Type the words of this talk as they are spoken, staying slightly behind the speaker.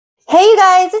Hey you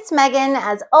guys, it's Megan.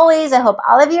 As always, I hope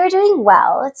all of you are doing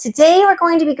well. Today we're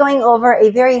going to be going over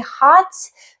a very hot,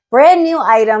 brand new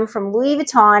item from Louis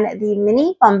Vuitton, the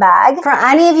mini bum bag. For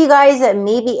any of you guys that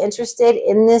may be interested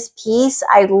in this piece,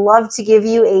 I'd love to give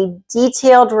you a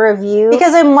detailed review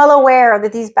because I'm well aware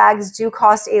that these bags do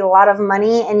cost a lot of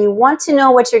money and you want to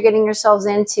know what you're getting yourselves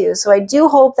into. So I do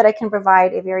hope that I can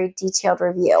provide a very detailed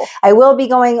review. I will be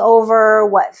going over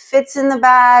what fits in the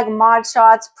bag, mod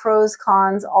shots, pros,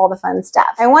 cons, all the fun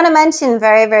stuff. I want to mention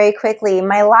very quickly,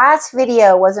 my last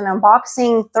video was an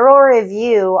unboxing thorough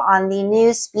review on the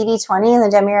new Speedy 20 in the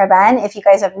Demi Urbaine. If you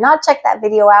guys have not checked that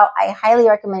video out, I highly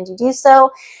recommend you do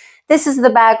so. This is the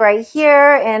bag right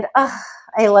here, and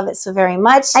I love it so very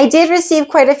much. I did receive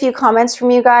quite a few comments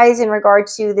from you guys in regard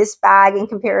to this bag in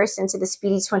comparison to the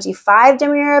Speedy 25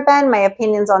 Demi Urbaine, my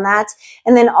opinions on that,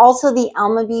 and then also the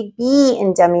Alma BB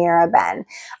in Demi Urbaine.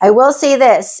 I will say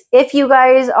this, if you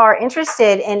guys are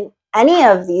interested in any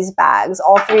of these bags,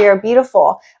 all three are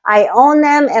beautiful. I own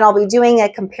them and I'll be doing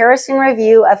a comparison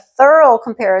review, a thorough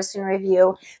comparison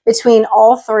review between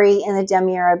all three in the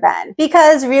Demi Urbaine.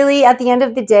 Because really at the end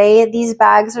of the day, these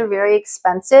bags are very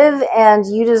expensive and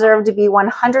you deserve to be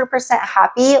 100%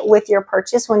 happy with your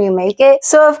purchase when you make it.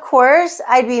 So of course,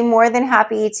 I'd be more than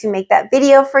happy to make that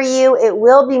video for you. It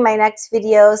will be my next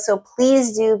video, so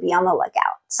please do be on the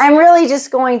lookout. I'm really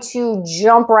just going to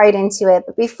jump right into it.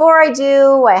 But before I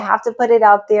do, I have to put it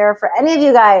out there for any of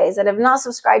you guys that have not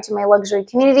subscribed to my luxury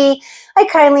community. I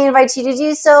kindly invite you to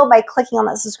do so by clicking on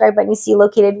that subscribe button you see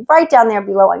located right down there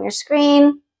below on your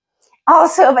screen.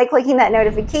 Also, by clicking that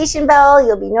notification bell,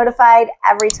 you'll be notified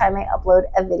every time I upload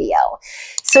a video.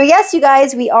 So yes, you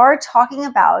guys, we are talking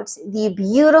about the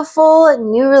beautiful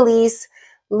new release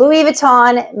Louis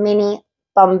Vuitton mini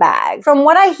bum bag. From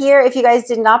what I hear, if you guys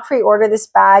did not pre-order this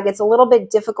bag, it's a little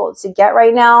bit difficult to get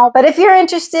right now. But if you're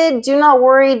interested, do not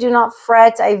worry, do not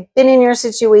fret. I've been in your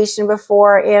situation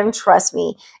before, and trust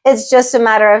me, it's just a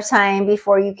matter of time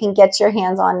before you can get your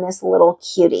hands on this little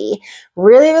cutie.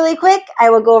 Really quick, I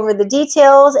will go over the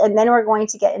details and then we're going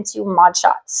to get into mod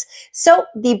shots. So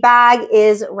the bag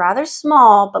is rather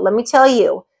small, but let me tell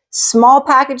you, small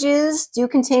packages do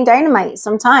contain dynamite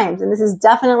sometimes, and this is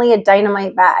definitely a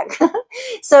dynamite bag.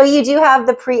 So you do have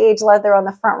the pre-aged leather on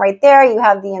the front right there. You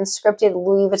have the inscripted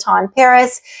Louis Vuitton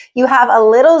Paris. You have a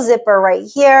little zipper right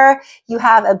here. You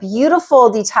have a beautiful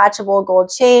detachable gold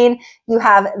chain. You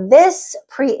have this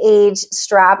pre-aged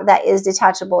strap that is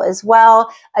detachable as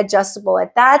well, adjustable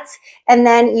at that. And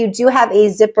then you do have a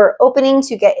zipper opening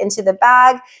to get into the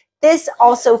bag. This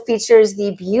also features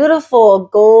the beautiful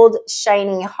gold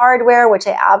shiny hardware, which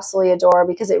I absolutely adore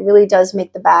because it really does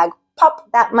make the bag pop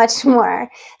that much more.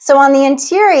 So on the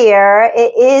interior,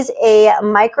 it is a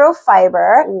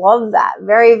microfiber. Love that.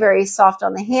 Very soft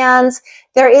on the hands.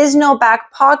 There is no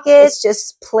back pocket. It's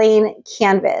just plain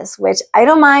canvas, which I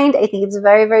don't mind. I think it's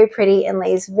very pretty and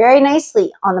lays very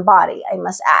nicely on the body, I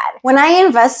must add. When I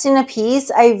invest in a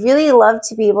piece, I really love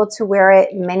to be able to wear it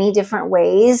many different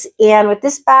ways. And with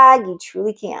this bag, you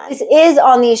truly can. This is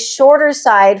on the shorter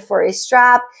side for a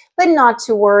strap, but not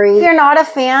to worry. If you're not a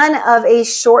fan of a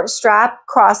short strap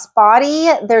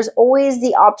crossbody, there's always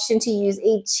the option to use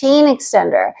a chain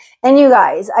extender. And you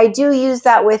guys, I do use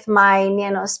that with my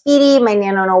Nano Speedy, my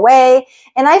Nano No Way,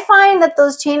 and I find that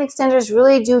those chain extenders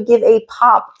really do give a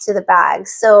pop to the bag.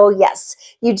 So yes,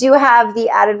 you do have the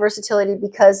added versatility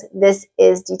because this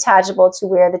is detachable to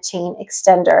wear the chain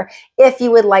extender if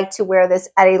you would like to wear this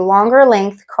at a longer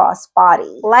length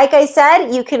crossbody. Like I said,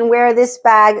 you can wear this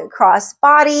bag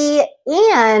crossbody,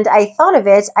 and I thought of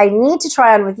it, I need to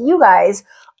try on with you guys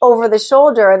over the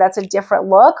shoulder. That's a different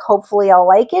look. Hopefully I'll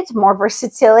like it, more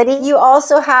versatility. You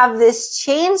also have this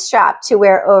chain strap to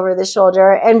wear over the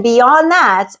shoulder. And beyond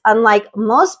that, unlike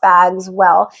most bags,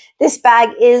 well, this bag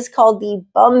is called the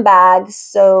bum bag,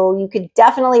 so you could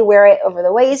definitely wear it over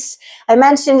the waist. I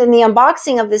mentioned in the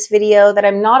unboxing of this video that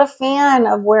I'm not a fan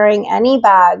of wearing any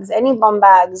bags, any bum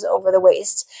bags over the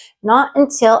waist. Not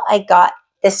until I got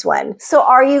this one. So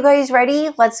are you guys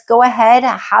ready? Let's go ahead,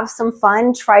 have some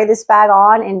fun, try this bag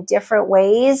on in different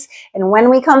ways. And when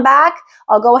we come back,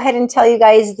 I'll go ahead and tell you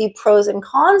guys the pros and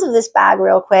cons of this bag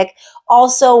real quick.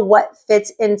 Also what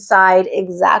fits inside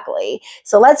exactly.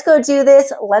 So let's go do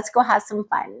this. Let's go have some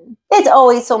fun. It's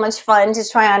always so much fun to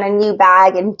try on a new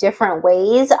bag in different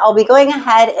ways. I'll be going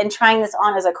ahead and trying this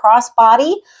on as a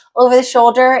crossbody. over the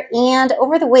shoulder and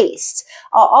over the waist.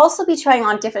 I'll also be trying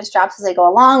on different straps as I go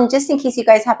along, just in case you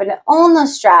guys happen to own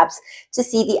those straps, to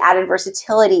see the added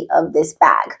versatility of this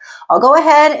bag. I'll go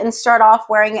ahead and start off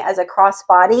wearing it as a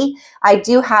crossbody. I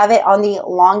do have it on the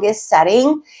longest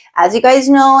setting. As you guys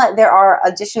know, there are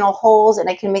additional holes and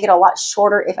I can make it a lot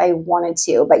shorter if I wanted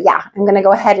to. But yeah, I'm gonna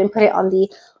go ahead and put it on the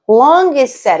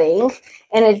longest setting,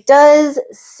 and it does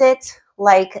sit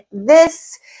like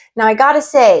this. Now I gotta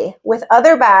say, with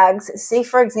other bags, say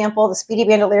for example, the Speedy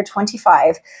Bandolier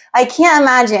 25, I can't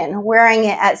imagine wearing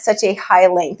it at such a high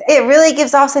length. It really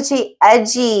gives off such a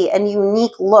edgy and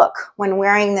unique look when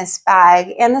wearing this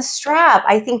bag, and the strap,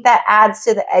 I think that adds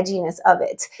to the edginess of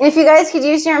it. And if you guys could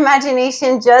use your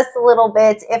imagination just a little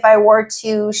bit, if I were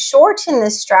to shorten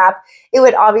this strap, it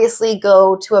would obviously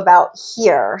go to about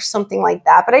here, something like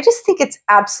that. But I just think it's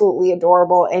absolutely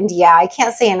adorable. And yeah, I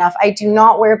can't say enough. I do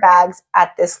not wear bags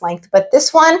at this length, but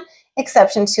this one,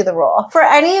 exception to the rule. For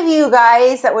any of you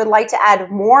guys that would like to add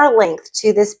more length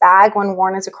to this bag when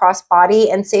worn as a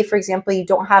crossbody, and say for example you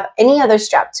don't have any other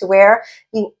strap to wear,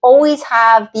 you always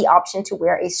have the option to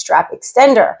wear a strap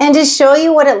extender. And to show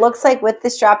you what it looks like with the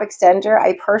strap extender,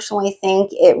 I personally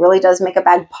think it really does make a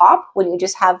bag pop when you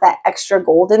just have that extra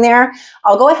gold in there.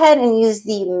 I'll go ahead and use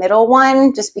the middle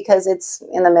one just because it's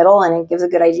in the middle and it gives a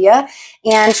good idea,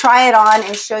 and try it on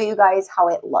and show you guys how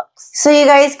it looks. So you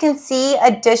guys can see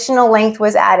additional length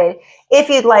was added. If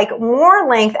you'd like more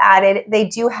length added, they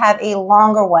do have a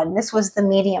longer one. This was the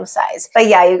medium size. But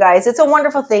yeah, you guys, it's a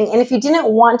wonderful thing. And if you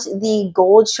didn't want the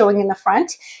gold showing in the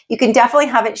front, you can definitely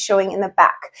have it showing in the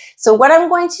back. So what I'm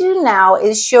going to do now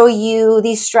is show you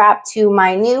the strap to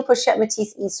my new Pochette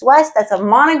Métis East West. That's a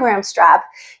monogram strap.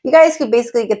 You guys could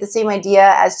basically get the same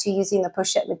idea as to using the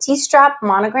Pochette Métis strap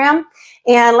monogram.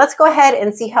 And let's go ahead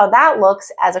and see how that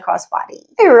looks as a crossbody.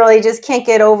 I really just can't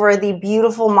get over the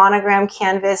beautiful monogram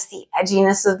canvas, the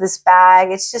edginess of this bag.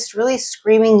 It's just really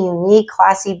screaming unique,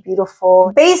 classy,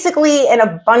 beautiful. Basically an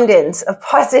abundance of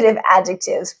positive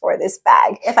adjectives for this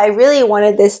bag. If I really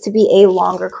wanted this to be a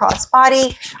longer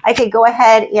crossbody, I could go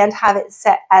ahead and have it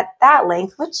set at that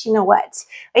length, which, you know what?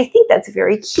 I think that's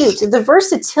very cute. The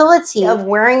versatility of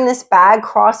wearing this bag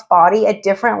crossbody at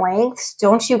different lengths,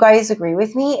 don't you guys agree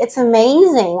with me? It's amazing.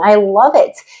 I love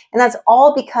it. And that's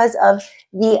all because of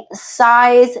the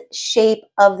size shape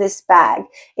of this bag.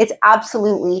 It's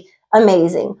absolutely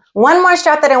amazing. One more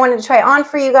strap that I wanted to try on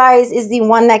for you guys is the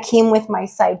one that came with my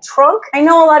side trunk. I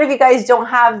know a lot of you guys don't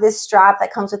have this strap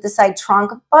that comes with the side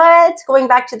trunk, but going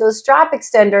back to those strap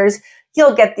extenders,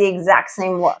 you'll get the exact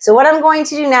same look. So what I'm going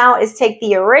to do now is take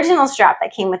the original strap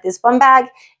that came with this bum bag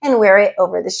and wear it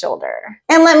over the shoulder.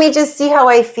 And let me just see how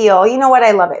I feel. You know what?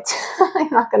 I love it. I'm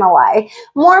not gonna lie.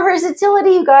 More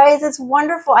versatility, you guys. It's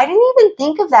wonderful. I didn't even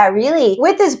think of that, really.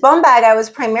 With this bum bag, I was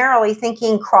primarily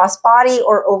thinking crossbody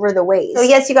or over the waist. So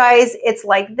yes, you guys, it's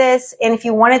like this. And if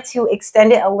you wanted to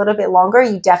extend it a little bit longer,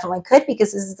 you definitely could,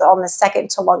 because this is on the second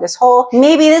to longest hole.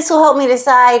 Maybe this will help me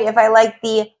decide if I like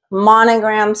the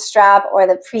monogram strap or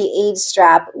the pre-age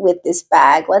strap with this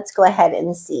bag. Let's go ahead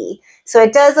and see. So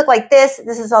it does look like this.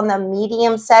 This is on the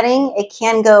medium setting. It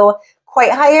can go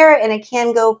quite higher and it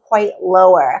can go quite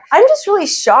lower. I'm just really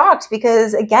shocked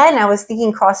because, again, I was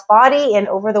thinking crossbody and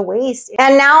over the waist.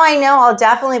 And now I know I'll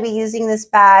definitely be using this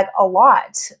bag a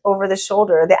lot over the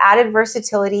shoulder. The added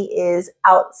versatility is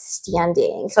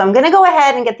outstanding. So I'm gonna go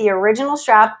ahead and get the original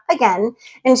strap again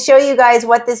and show you guys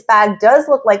what this bag does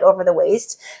look like over the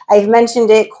waist. I've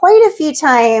mentioned it quite a few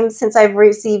times since I've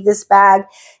received this bag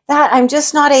that I'm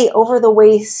just not a over the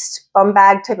waist bum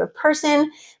bag type of person.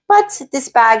 But this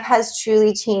bag has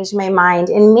truly changed my mind.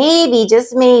 And maybe,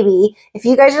 just maybe, if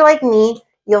you guys are like me,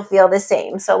 you'll feel the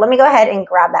same. So let me go ahead and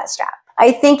grab that strap.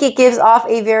 I think it gives off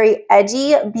a very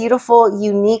edgy, beautiful,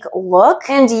 unique look.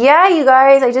 And yeah, you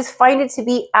guys, I just find it to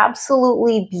be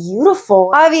absolutely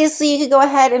beautiful. Obviously, you could go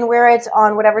ahead and wear it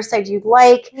on whatever side you'd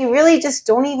like. You really just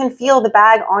don't even feel the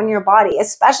bag on your body,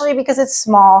 especially because it's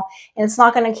small and it's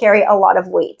not going to carry a lot of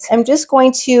weight. I'm just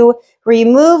going to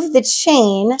remove the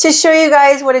chain to show you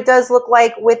guys what it does look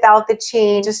like without the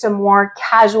chain, just a more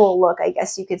casual look, I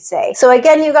guess you could say. So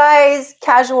again, you guys,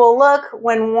 casual look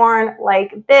when worn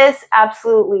like this,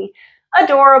 absolutely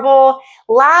adorable.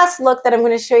 Last look that I'm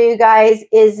going to show you guys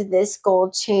is this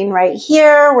gold chain right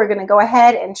here. We're going to go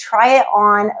ahead and try it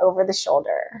on over the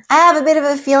shoulder. I have a bit of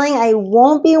a feeling I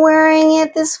won't be wearing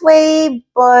it this way,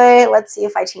 but let's see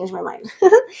if I change my mind.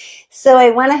 So I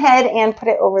went ahead and put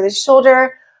it over the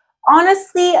shoulder.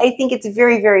 Honestly, I think it's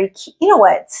very, very cute. You know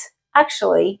what?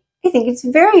 Actually, I think it's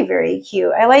very, very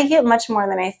cute. I like it much more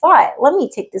than I thought. Let me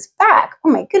take this back. Oh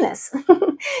my goodness.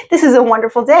 This is a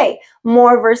wonderful day.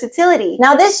 More versatility.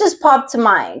 Now this just popped to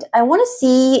mind. I want to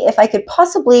see if I could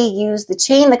possibly use the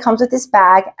chain that comes with this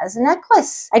bag as a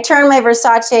necklace. I turned my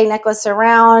Versace necklace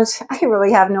around. I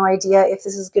really have no idea if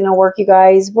this is going to work, you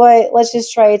guys, but let's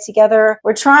just try it together.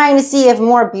 We're trying to see if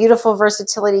more beautiful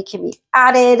versatility can be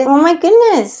added. Oh my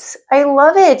goodness. I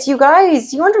love it. You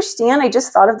guys, you understand? I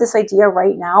just thought of this idea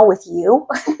right now with you.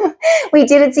 We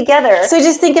did it together. So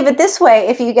just think of it this way.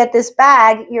 If you get this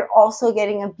bag, you're also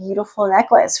getting a beautiful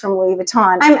necklace from Louis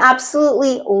Vuitton. I'm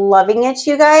absolutely loving it,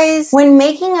 you guys. When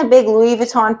making a big Louis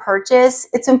Vuitton purchase,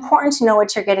 it's important to know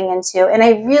what you're getting into. And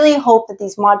I really hope that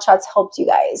these mod shots helped you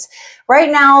guys.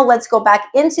 Right now, let's go back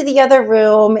into the other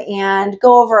room and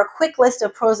go over a quick list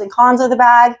of pros and cons of the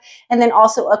bag, and then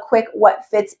also a quick what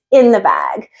fits in the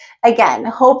bag. Again,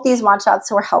 hope these mod shots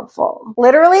were helpful.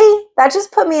 Literally, that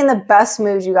just put me in the best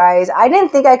mood, you guys. I didn't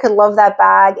think I could love that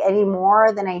bag any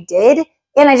more than I did.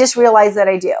 And I just realized that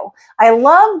I do. I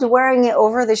loved wearing it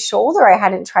over the shoulder. I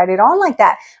hadn't tried it on like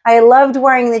that. I loved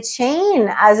wearing the chain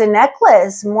as a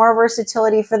necklace, more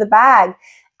versatility for the bag.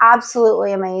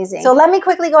 Absolutely amazing. So let me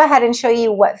quickly go ahead and show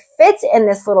you what fits in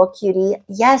this little cutie.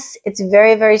 Yes, it's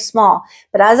very, very small.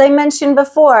 But as I mentioned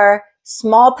before,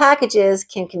 small packages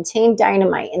can contain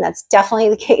dynamite, and that's definitely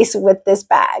the case with this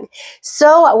bag.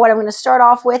 So what I'm going to start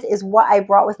off with is what I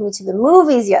brought with me to the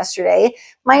movies yesterday,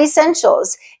 my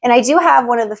essentials. And I do have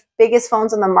one of the biggest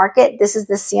phones on the market. This is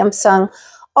the Samsung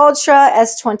Ultra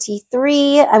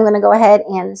S23. I'm going to go ahead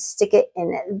and stick it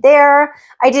in there.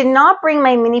 I did not bring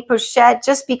my mini pochette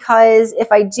just because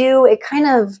if I do, it kind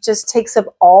of just takes up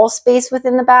all space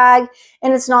within the bag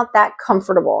and it's not that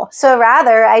comfortable. So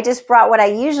rather, I just brought what I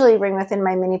usually bring within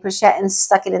my mini pochette and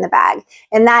stuck it in the bag.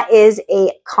 And that is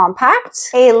a compact,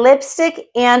 a lipstick,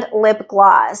 and lip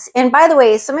gloss. And by the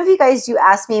way, some of you guys do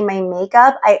ask me my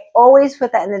makeup. I always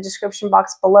put that in the description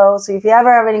box below. So if you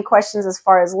ever have any questions as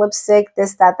far as lipstick,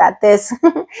 this, this,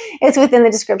 it's within the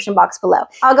description box below.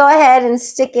 I'll go ahead and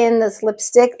stick in this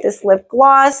lipstick, this lip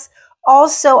gloss.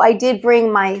 Also, I did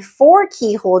bring my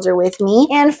 4-key holder with me.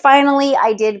 And finally,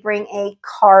 I did bring a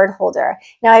card holder.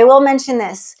 Now, I will mention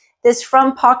this. This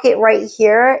front pocket right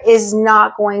here is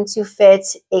not going to fit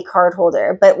a card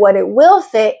holder, but what it will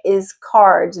fit is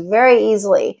cards very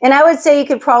easily. And I would say you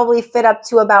could probably fit up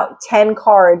to about 10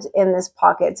 cards in this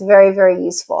pocket. It's very, very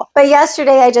useful. But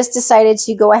yesterday I just decided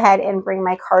to go ahead and bring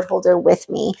my card holder with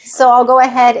me. So I'll go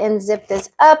ahead and zip this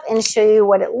up and show you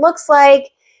what it looks like.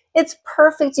 It's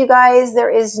perfect, you guys.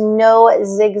 There is no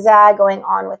zigzag going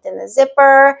on within the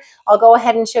zipper. I'll go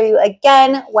ahead and show you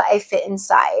again what I fit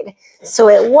inside. So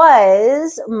it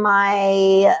was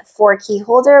my 4-key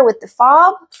holder with the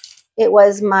fob. It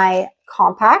was my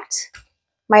compact,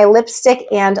 my lipstick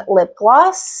and lip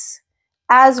gloss,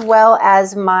 as well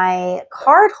as my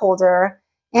card holder,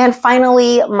 and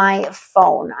finally, my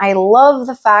phone. I love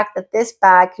the fact that this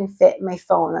bag can fit my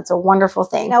phone. That's a wonderful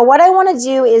thing. Now, what I want to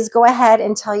do is go ahead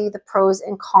and tell you the pros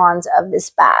and cons of this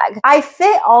bag. I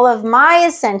fit all of my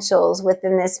essentials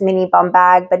within this mini bum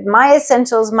bag, but my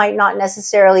essentials might not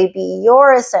necessarily be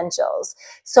your essentials.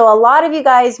 So a lot of you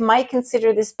guys might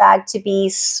consider this bag to be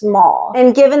small.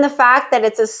 And given the fact that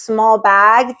it's a small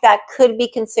bag, that could be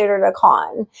considered a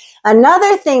con.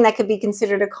 Another thing that could be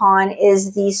considered a con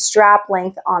is the strap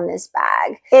length on this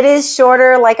bag. It is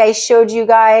shorter, like I showed you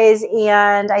guys,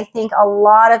 and I think a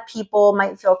lot of people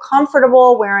might feel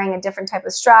comfortable wearing a different type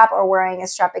of strap or wearing a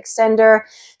strap extender.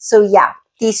 So yeah,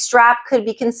 the strap could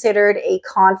be considered a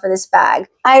con for this bag.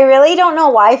 I really don't know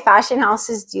why fashion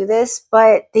houses do this,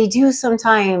 but they do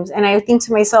sometimes. And I think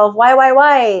to myself,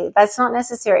 why? That's not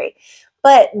necessary.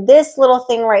 But this little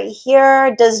thing right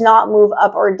here does not move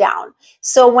up or down.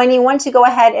 So when you want to go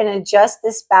ahead and adjust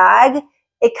this bag,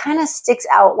 it kind of sticks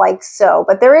out like so,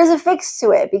 but there is a fix to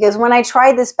it because when I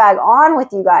tried this bag on with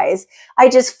you guys, I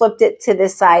just flipped it to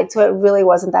this side, so it really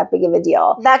wasn't that big of a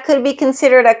deal. That could be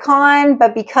considered a con,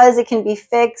 but because it can be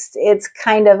fixed, it's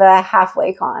kind of a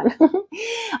halfway con.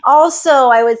 Also,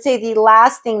 I would say the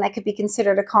last thing that could be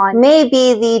considered a con may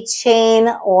be the chain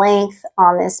length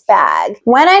on this bag.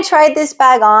 When I tried this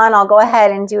bag on, I'll go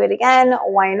ahead and do it again.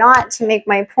 Why not? To make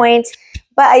my point.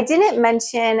 But I didn't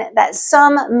mention that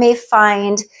some may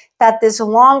find that this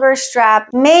longer strap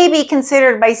may be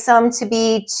considered by some to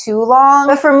be too long.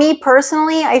 But for me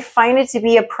personally, I find it to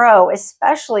be a pro,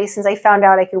 especially since I found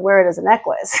out I could wear it as a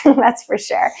necklace. That's for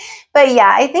sure. But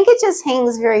yeah, I think it just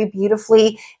hangs very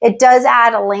beautifully. It does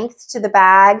add a length to the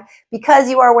bag because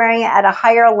you are wearing it at a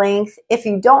higher length. If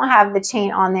you don't have the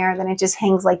chain on there, then it just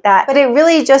hangs like that. But it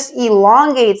really just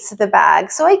elongates the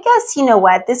bag. So I guess, you know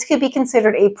what, this could be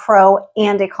considered a pro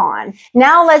and a con.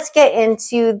 Now let's get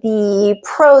into the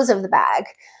pros of the bag.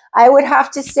 I would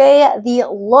have to say the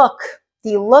look.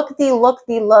 The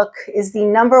look is the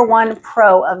number one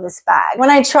pro of this bag. When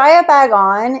I try a bag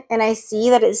on and I see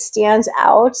that it stands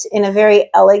out in a very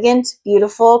elegant,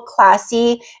 beautiful,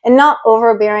 classy, and not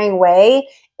overbearing way,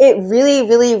 it really,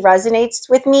 really resonates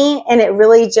with me and it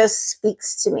really just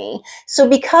speaks to me. So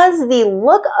because the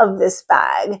look of this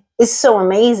bag is so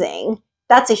amazing,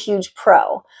 that's a huge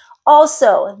pro.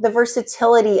 Also, the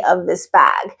versatility of this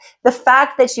bag, the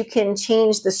fact that you can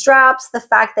change the straps, the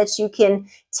fact that you can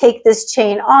take this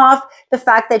chain off, the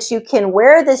fact that you can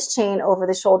wear this chain over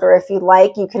the shoulder if you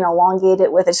like, you can elongate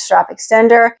it with a strap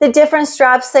extender, the different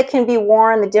straps that can be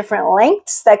worn, the different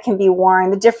lengths that can be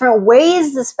worn, the different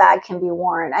ways this bag can be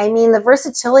worn. I mean, the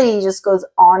versatility just goes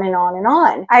on and on and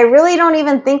on. I really don't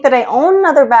even think that I own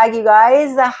another bag, you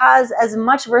guys, that has as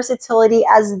much versatility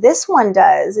as this one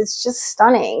does. It's just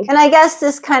stunning. And I guess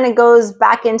this kind of goes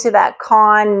back into that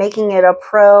con, making it a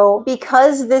pro.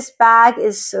 Because this bag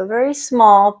is so very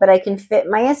small, but I can fit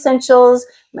my essentials,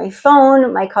 my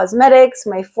phone, my cosmetics,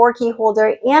 my 4-key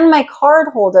holder, and my card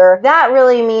holder. That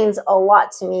really means a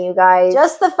lot to me, you guys.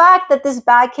 Just the fact that this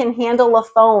bag can handle a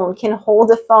phone, can hold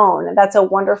a phone, that's a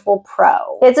wonderful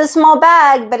pro. It's a small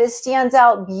bag, but it stands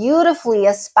out beautifully,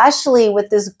 especially with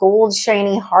this gold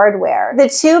shiny hardware. The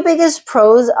two biggest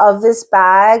pros of this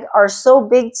bag are so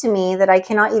big to me that I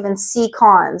cannot even see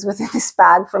cons within this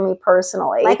bag for me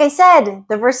personally. Like I said,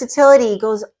 the versatility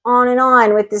goes on and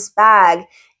on with this bag.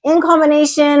 In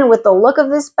combination with the look of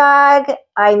this bag,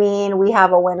 I mean, we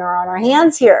have a winner on our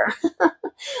hands here.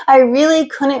 I really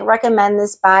couldn't recommend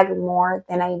this bag more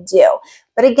than I do.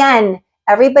 But again,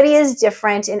 everybody is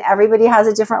different and everybody has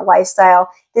a different lifestyle.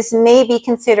 This may be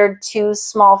considered too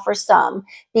small for some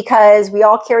because we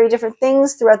all carry different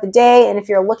things throughout the day. And if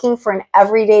you're looking for an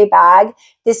everyday bag,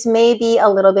 this may be a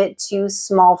little bit too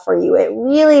small for you. It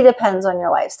really depends on your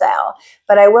lifestyle.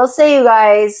 But I will say, you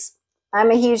guys, I'm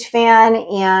a huge fan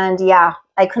and yeah,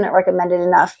 I couldn't recommend it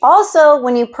enough. Also,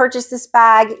 when you purchase this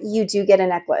bag, you do get a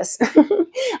necklace.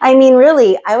 I mean,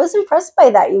 really, I was impressed by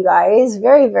that, you guys.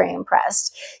 Very, very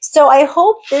impressed. So I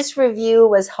hope this review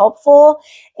was helpful.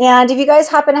 And if you guys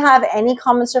happen to have any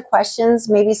comments or questions,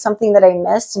 maybe something that I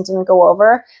missed and didn't go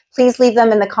over, please leave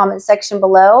them in the comment section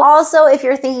below. Also, if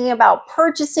you're thinking about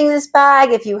purchasing this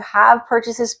bag, if you have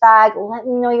purchased this bag, let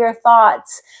me know your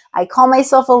thoughts. I call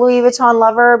myself a Louis Vuitton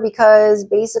lover because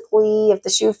basically if the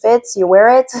shoe fits, you wear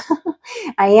it.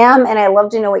 I am, and I love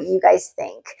to know what you guys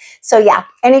think. So yeah,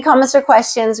 any comments or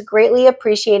questions, greatly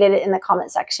appreciated in the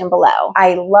comment section below.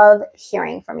 I love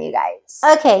hearing from you guys.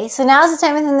 Okay, so now is the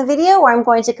time within the video where I'm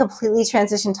going to completely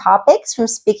transition topics from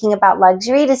speaking about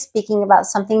luxury to speaking about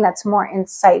something that's more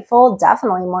insightful,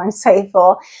 definitely more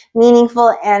insightful,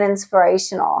 meaningful, and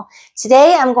inspirational.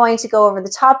 Today, I'm going to go over the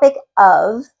topic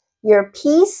of your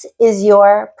peace is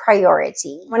your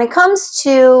priority. When it comes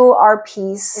to our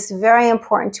peace, it's very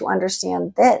important to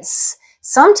understand this.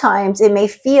 Sometimes it may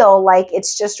feel like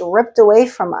it's just ripped away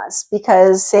from us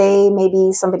because, say,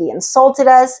 maybe somebody insulted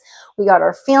us, we got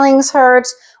our feelings hurt,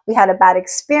 we had a bad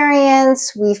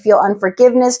experience, we feel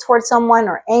unforgiveness towards someone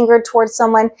or anger towards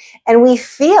someone, and we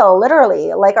feel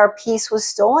literally like our peace was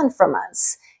stolen from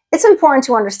us. It's important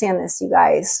to understand this, you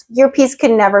guys. Your peace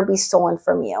can never be stolen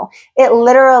from you. It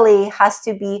literally has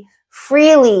to be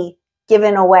freely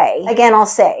given away. Again, I'll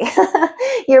say,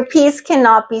 your peace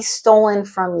cannot be stolen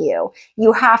from you.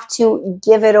 You have to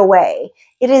give it away.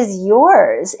 It is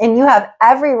yours, and you have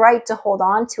every right to hold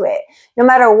on to it. No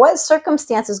matter what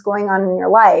circumstance is going on in your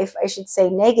life, I should say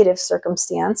negative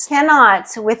circumstance, cannot,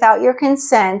 without your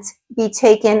consent, be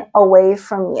taken away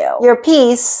from you. Your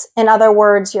peace, in other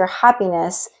words, your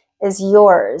happiness, is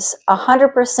yours,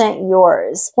 100%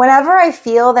 yours. Whenever I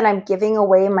feel that I'm giving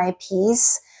away my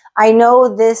peace, I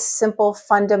know this simple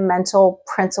fundamental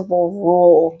principle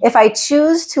rule. If I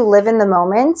choose to live in the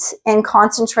moment and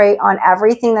concentrate on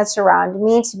everything that's around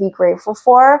me to be grateful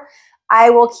for, I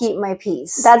will keep my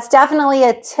peace. That's definitely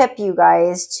a tip, you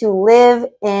guys, to live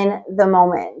in the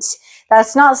moment.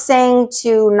 That's not saying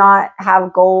to not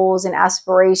have goals and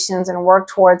aspirations and work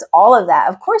towards all of that.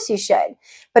 Of course you should.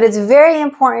 But it's very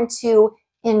important to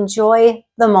enjoy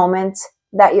the moment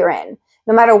that you're in.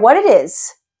 No matter what it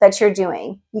is, that you're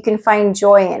doing. You can find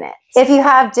joy in it. If you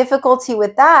have difficulty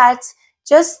with that,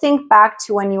 just think back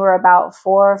to when you were about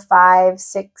 4, 5,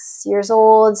 6 years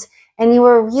old and you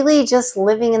were really just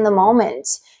living in the moment.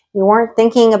 You weren't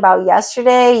thinking about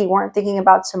yesterday. You weren't thinking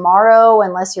about tomorrow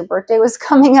unless your birthday was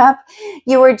coming up.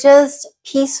 You were just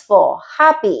peaceful,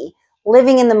 happy,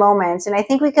 living in the moment. And I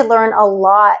think we could learn a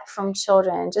lot from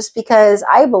children just because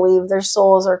I believe their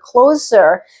souls are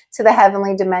closer to the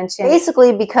heavenly dimension,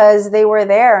 basically because they were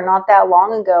there not that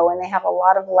long ago and they have a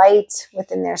lot of light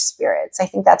within their spirits. I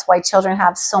think that's why children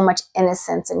have so much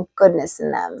innocence and goodness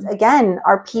in them. Again,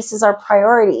 our peace is our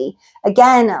priority.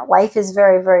 Again, life is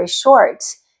very, very short.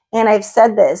 And I've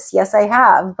said this, yes, I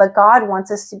have, but God wants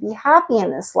us to be happy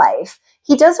in this life.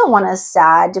 He doesn't want us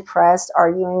sad, depressed,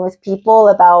 arguing with people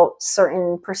about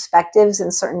certain perspectives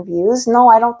and certain views. No,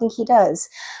 I don't think he does.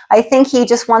 I think he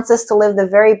just wants us to live the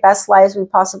very best lives we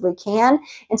possibly can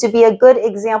and to be a good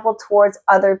example towards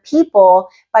other people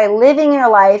by living your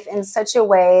life in such a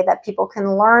way that people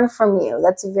can learn from you.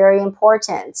 That's very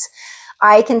important.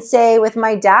 I can say with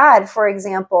my dad, for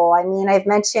example, I mean, I've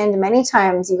mentioned many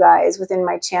times, you guys, within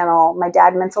my channel, my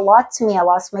dad meant a lot to me. I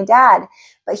lost my dad,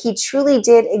 but he truly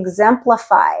did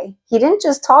exemplify. He didn't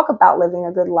just talk about living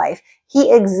a good life.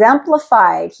 He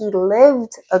exemplified, he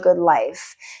lived a good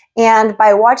life. And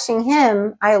by watching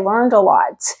him, I learned a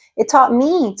lot. It taught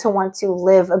me to want to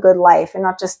live a good life and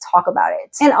not just talk about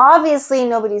it. And obviously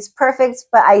nobody's perfect,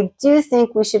 but I do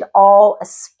think we should all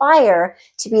aspire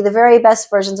to be the very best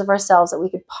versions of ourselves that we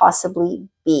could possibly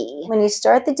be. When you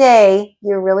start the day,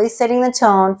 you're really setting the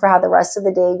tone for how the rest of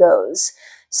the day goes.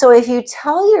 So if you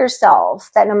tell yourself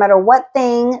that no matter what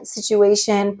thing,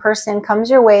 situation, person comes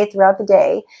your way throughout the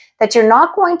day, that you're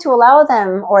not going to allow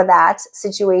them or that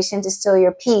situation to steal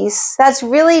your peace, that's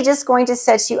really just going to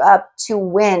set you up to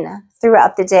win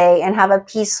throughout the day and have a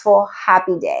peaceful,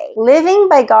 happy day. Living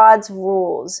by God's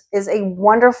rules is a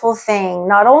wonderful thing,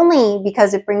 not only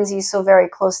because it brings you so very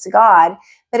close to God,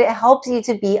 but it helps you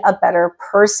to be a better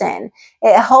person.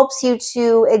 It helps you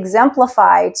to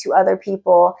exemplify to other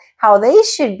people how they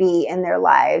should be in their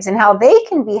lives and how they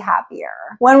can be happier.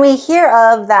 When we hear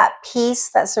of that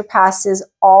peace that surpasses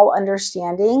all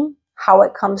understanding, how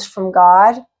it comes from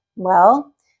God,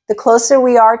 well, the closer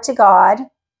we are to God,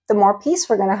 the more peace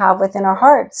we're going to have within our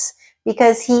hearts,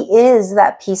 because he is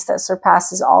that peace that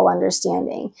surpasses all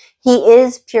understanding. He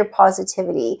is pure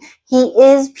positivity. He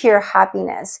is pure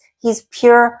happiness. He's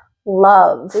pure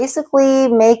love. Basically,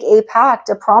 make a pact,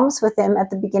 a promise with him at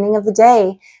the beginning of the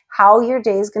day, how your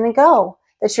day is going to go,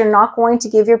 that you're not going to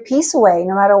give your peace away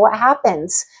no matter what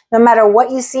happens, no matter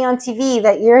what you see on TV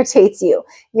that irritates you.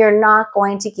 You're not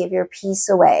going to give your peace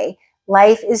away.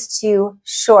 Life is too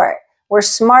short. We're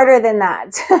smarter than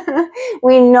that.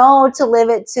 We know to live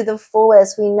it to the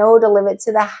fullest. We know to live it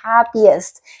to the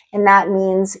happiest. And that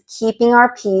means keeping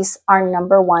our peace our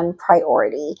 #1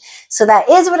 priority. So that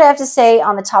is what I have to say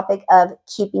on the topic of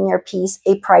keeping your peace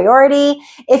a priority.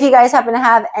 If you guys happen to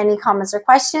have any comments or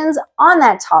questions on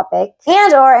that topic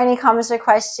and or any comments or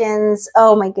questions,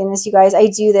 oh my goodness, you guys, I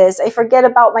do this. I forget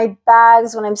about my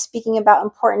bags when I'm speaking about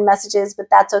important messages, but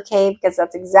that's okay because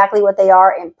that's exactly what they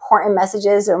are. Important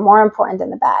messages are more important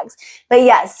than the bags. But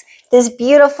yes, this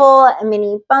beautiful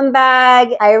mini bum bag.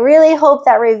 I really hope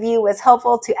that review was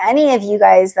helpful to any of you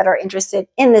guys that are interested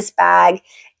in this bag.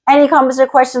 Any comments or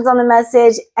questions on the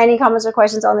message, any comments or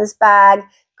questions on this bag,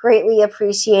 greatly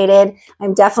appreciated.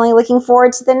 I'm definitely looking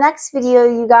forward to the next video,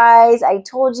 you guys. I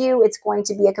told you it's going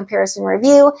to be a comparison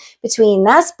review between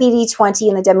that Speedy 20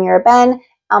 and the Demi Urbaine,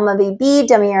 Alma BB,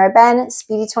 Demi Urbaine,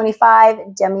 Speedy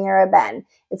 25, Demi Urbaine.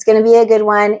 It's going to be a good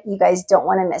one. You guys don't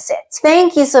want to miss it.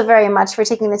 Thank you so very much for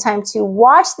taking the time to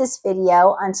watch this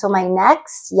video. Until my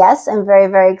next, yes, I'm very,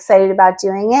 very excited about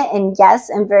doing it. And yes,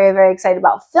 I'm very, very excited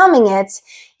about filming it.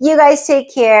 You guys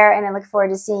take care, and I look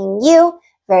forward to seeing you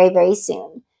very, very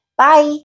soon. Bye.